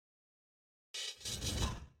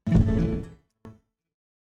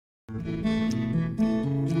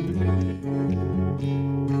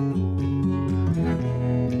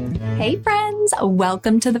Hey friends,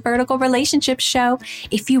 welcome to the Vertical Relationship Show.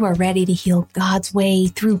 If you are ready to heal God's way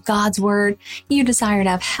through God's Word, you desire to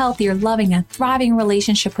have healthier, loving, and thriving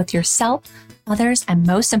relationship with yourself, others, and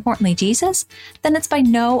most importantly, Jesus, then it's by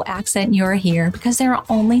no accident you're here because there are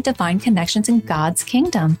only divine connections in God's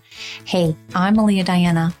kingdom. Hey, I'm Malia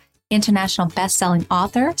Diana, international best-selling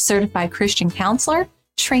author, certified Christian counselor,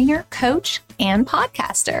 trainer, coach, and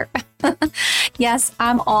podcaster. Yes,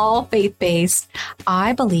 I'm all faith-based.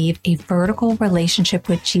 I believe a vertical relationship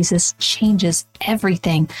with Jesus changes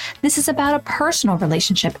everything. This is about a personal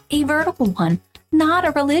relationship, a vertical one, not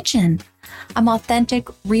a religion. I'm authentic,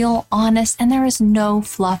 real, honest, and there is no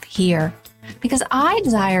fluff here. Because I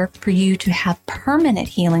desire for you to have permanent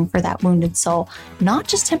healing for that wounded soul, not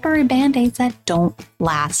just temporary band-aids that don't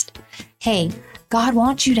last. Hey, God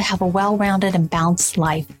wants you to have a well-rounded and balanced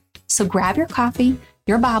life. So grab your coffee,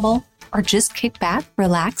 your Bible, or just kick back,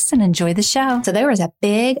 relax, and enjoy the show. So there is a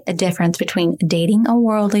big difference between dating a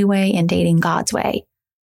worldly way and dating God's way.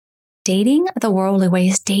 Dating the worldly way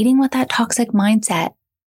is dating with that toxic mindset.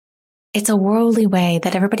 It's a worldly way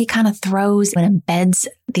that everybody kind of throws and embeds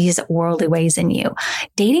these worldly ways in you.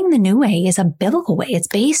 Dating the new way is a biblical way. It's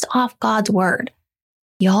based off God's word.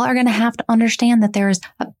 Y'all are going to have to understand that there's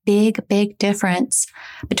a big, big difference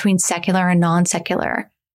between secular and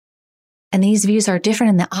non-secular. And these views are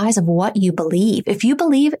different in the eyes of what you believe. If you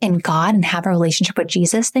believe in God and have a relationship with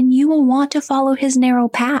Jesus, then you will want to follow his narrow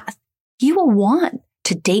path. You will want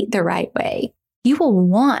to date the right way. You will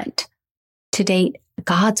want to date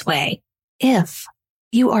God's way. If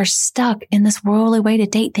you are stuck in this worldly way to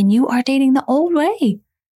date, then you are dating the old way.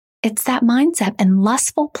 It's that mindset and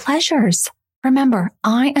lustful pleasures. Remember,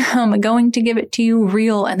 I am going to give it to you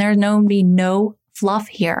real, and there's going to be no fluff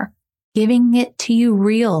here. Giving it to you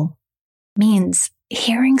real means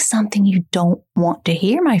hearing something you don't want to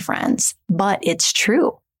hear, my friends, but it's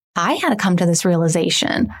true. I had to come to this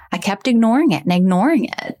realization. I kept ignoring it and ignoring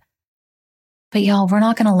it. But y'all, we're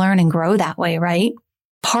not going to learn and grow that way, right?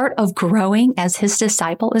 Part of growing as his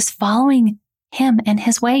disciple is following him and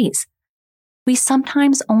his ways. We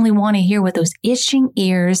sometimes only want to hear what those itching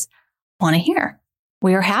ears want to hear.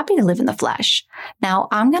 We are happy to live in the flesh. Now,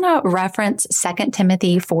 I'm going to reference 2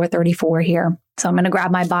 Timothy 4:34 here. So I'm going to grab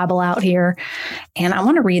my Bible out here and I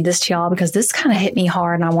want to read this to y'all because this kind of hit me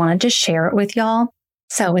hard and I want to just share it with y'all.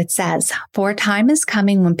 So it says, "For a time is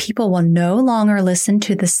coming when people will no longer listen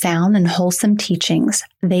to the sound and wholesome teachings.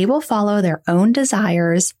 They will follow their own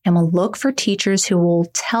desires and will look for teachers who will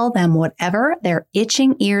tell them whatever their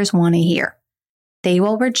itching ears want to hear. They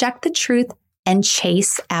will reject the truth and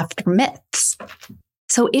chase after myths."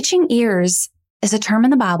 So itching ears is a term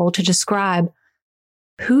in the Bible to describe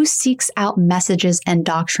who seeks out messages and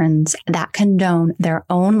doctrines that condone their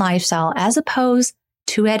own lifestyle as opposed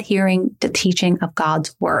to adhering to teaching of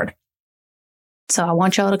God's word. So I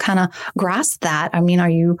want y'all to kind of grasp that. I mean, are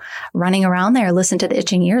you running around there, listen to the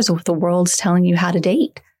itching ears of the world's telling you how to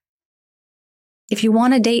date? If you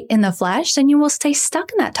want to date in the flesh, then you will stay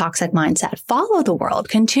stuck in that toxic mindset. Follow the world,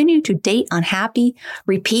 continue to date unhappy,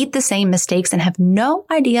 repeat the same mistakes, and have no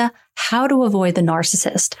idea how to avoid the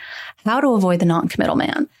narcissist, how to avoid the non-committal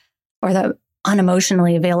man or the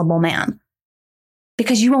unemotionally available man,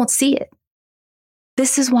 because you won't see it.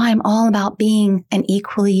 This is why I'm all about being an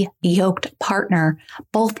equally yoked partner,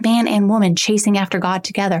 both man and woman chasing after God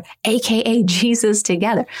together, aka Jesus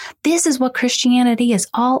together. This is what Christianity is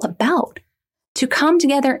all about. To come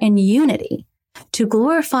together in unity, to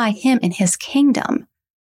glorify him in his kingdom.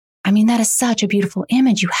 I mean, that is such a beautiful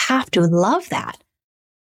image. You have to love that.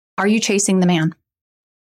 Are you chasing the man?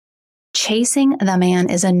 Chasing the man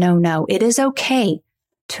is a no-no. It is okay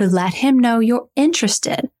to let him know you're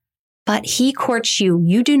interested, but he courts you.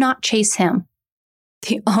 You do not chase him.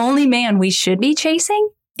 The only man we should be chasing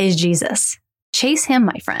is Jesus. Chase him,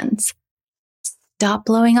 my friends. Stop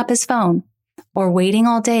blowing up his phone or waiting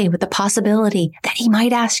all day with the possibility that he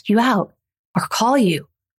might ask you out or call you.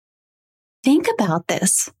 Think about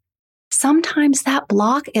this. Sometimes that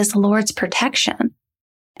block is the Lord's protection.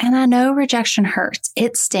 And I know rejection hurts.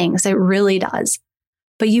 It stings. It really does.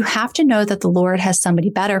 But you have to know that the Lord has somebody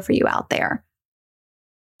better for you out there.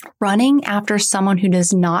 Running after someone who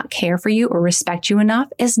does not care for you or respect you enough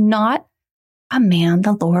is not a man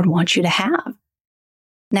the Lord wants you to have.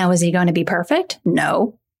 Now, is he going to be perfect?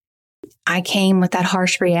 No. I came with that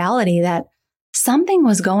harsh reality that something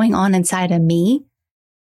was going on inside of me,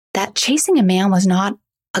 that chasing a man was not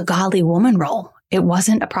a godly woman role. It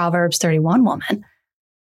wasn't a Proverbs 31 woman.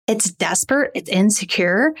 It's desperate, it's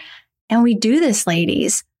insecure. And we do this,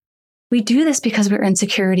 ladies. We do this because we're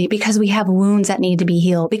insecurity, because we have wounds that need to be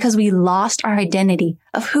healed, because we lost our identity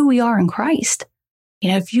of who we are in Christ.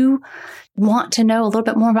 If you want to know a little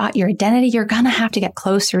bit more about your identity, you're going to have to get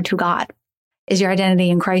closer to God. Is your identity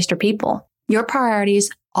in Christ or people? Your priorities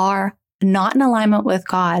are not in alignment with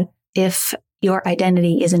God if your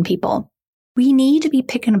identity is in people. We need to be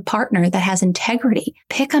picking a partner that has integrity.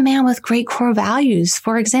 Pick a man with great core values.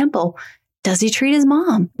 For example, does he treat his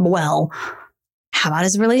mom well? How about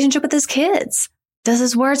his relationship with his kids? Does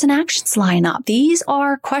his words and actions line up? These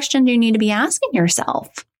are questions you need to be asking yourself.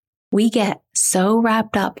 We get so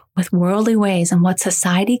wrapped up with worldly ways and what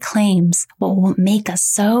society claims what will make us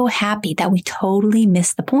so happy that we totally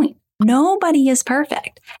miss the point. Nobody is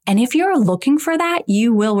perfect. And if you're looking for that,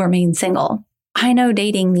 you will remain single. I know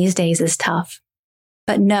dating these days is tough,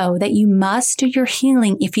 but know that you must do your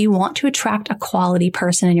healing if you want to attract a quality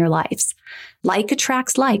person in your lives. Like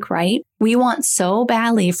attracts like, right? We want so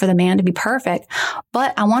badly for the man to be perfect,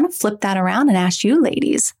 but I want to flip that around and ask you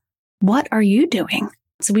ladies, what are you doing?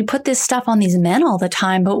 So we put this stuff on these men all the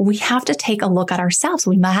time, but we have to take a look at ourselves.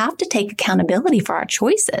 We might have to take accountability for our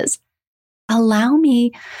choices. Allow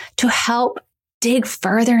me to help dig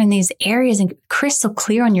further in these areas and crystal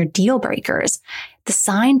clear on your deal breakers, the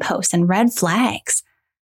signposts and red flags.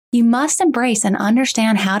 You must embrace and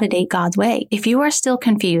understand how to date God's way. If you are still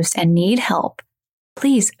confused and need help,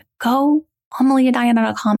 please go on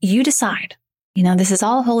MaliaDiana.com. You decide. This is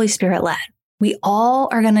all Holy Spirit led. We all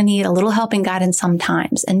are going to need a little help and guidance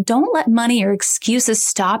sometimes. And don't let money or excuses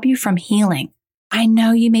stop you from healing. I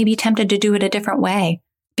know you may be tempted to do it a different way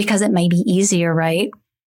because it may be easier, right?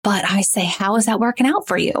 But I say, how is that working out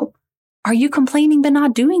for you? Are you complaining but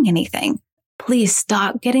not doing anything? Please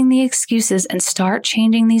stop getting the excuses and start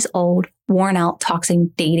changing these old, worn out,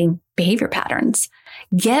 toxic dating behavior patterns.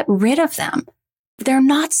 Get rid of them. They're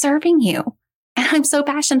not serving you. And I'm so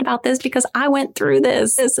passionate about this because I went through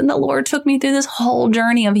this and the Lord took me through this whole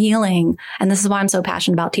journey of healing. And this is why I'm so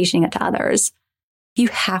passionate about teaching it to others. You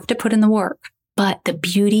have to put in the work, but the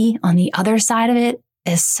beauty on the other side of it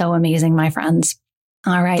is so amazing, my friends.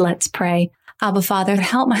 All right, let's pray. Abba, Father,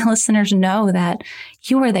 help my listeners know that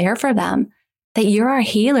you are there for them, that you're our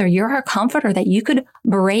healer, you're our comforter, that you could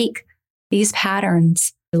break these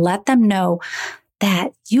patterns. Let them know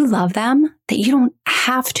that you love them, that you don't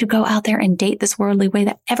have to go out there and date this worldly way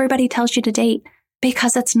that everybody tells you to date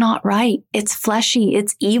because it's not right. It's fleshy.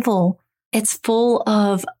 It's evil. It's full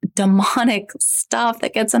of demonic stuff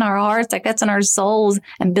that gets in our hearts, that gets in our souls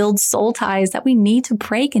and builds soul ties that we need to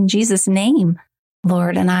break in Jesus' name,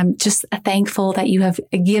 Lord. And I'm just thankful that you have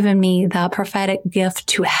given me the prophetic gift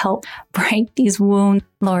to help break these wounds.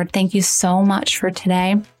 Lord, thank you so much for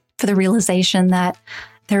today, for the realization that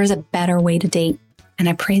there is a better way to date. And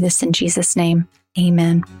I pray this in Jesus' name.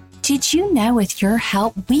 Amen. Did you know with your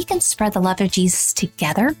help, we can spread the love of Jesus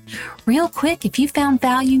together? Real quick, if you found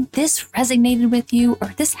value, this resonated with you,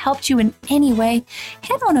 or this helped you in any way,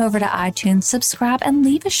 head on over to iTunes, subscribe, and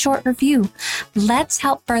leave a short review. Let's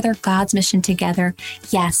help further God's mission together.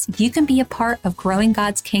 Yes, you can be a part of growing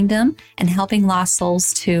God's kingdom and helping lost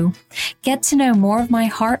souls too. Get to know more of my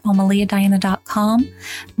heart on MaliaDiana.com.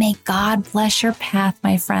 May God bless your path,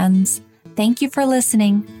 my friends. Thank you for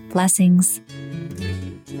listening. Blessings.